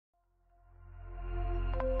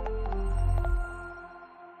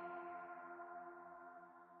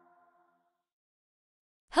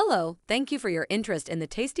Hello, thank you for your interest in the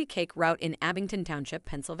Tastykake route in Abington Township,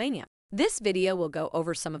 Pennsylvania. This video will go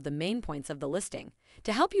over some of the main points of the listing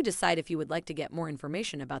to help you decide if you would like to get more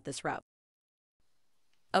information about this route.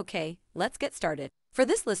 Okay, let's get started. For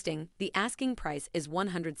this listing, the asking price is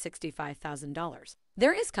 $165,000.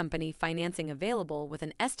 There is company financing available with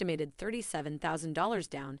an estimated $37,000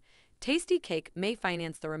 down. Tastykake may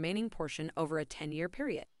finance the remaining portion over a 10-year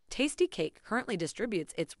period. Tastykake currently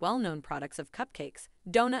distributes its well-known products of cupcakes,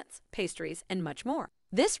 donuts, pastries, and much more.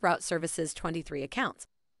 This route services 23 accounts.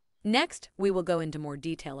 Next, we will go into more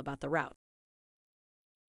detail about the route.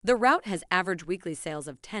 The route has average weekly sales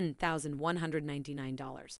of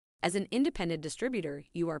 $10,199. As an independent distributor,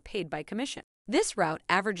 you are paid by commission. This route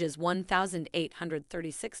averages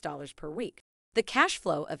 $1,836 per week. The cash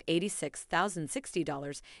flow of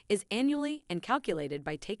 $86,060 is annually and calculated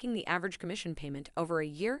by taking the average commission payment over a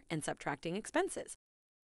year and subtracting expenses.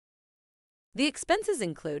 The expenses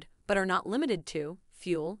include, but are not limited to,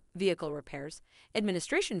 fuel, vehicle repairs,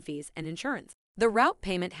 administration fees, and insurance. The route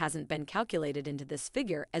payment hasn't been calculated into this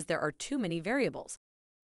figure as there are too many variables.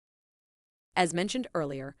 As mentioned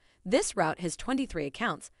earlier, this route has 23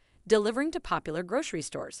 accounts, delivering to popular grocery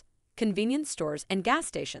stores, convenience stores, and gas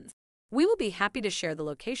stations. We will be happy to share the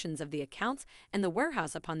locations of the accounts and the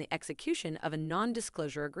warehouse upon the execution of a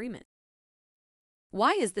non-disclosure agreement.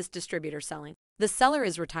 Why is this distributor selling? The seller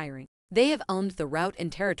is retiring. They have owned the route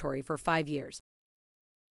and territory for 5 years.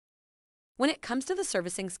 When it comes to the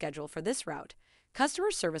servicing schedule for this route,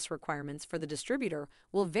 customer service requirements for the distributor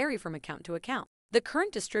will vary from account to account. The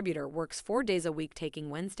current distributor works 4 days a week, taking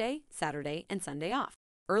Wednesday, Saturday, and Sunday off.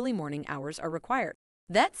 Early morning hours are required.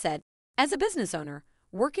 That said, as a business owner,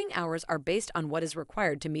 working hours are based on what is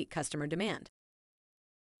required to meet customer demand.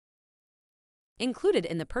 Included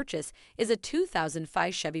in the purchase is a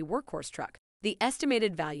 2005 Chevy workhorse truck. The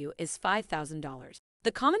estimated value is $5,000.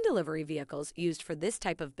 The common delivery vehicles used for this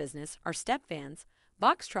type of business are step vans,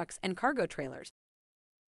 box trucks, and cargo trailers.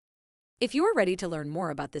 If you are ready to learn more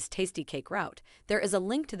about this Tastykake route, there is a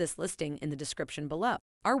link to this listing in the description below.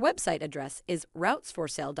 Our website address is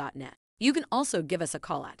routesforsale.net. You can also give us a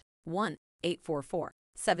call at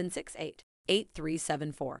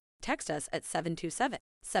 1-844-768-8374. Text us at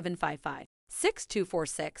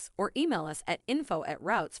 727-755-6246 or email us at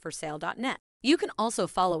info@routesforsale.net. You can also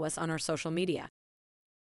follow us on our social media.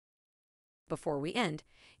 Before we end,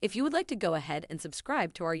 if you would like to go ahead and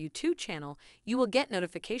subscribe to our YouTube channel, you will get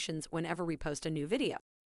notifications whenever we post a new video.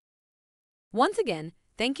 Once again,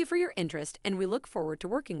 thank you for your interest, and we look forward to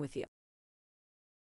working with you.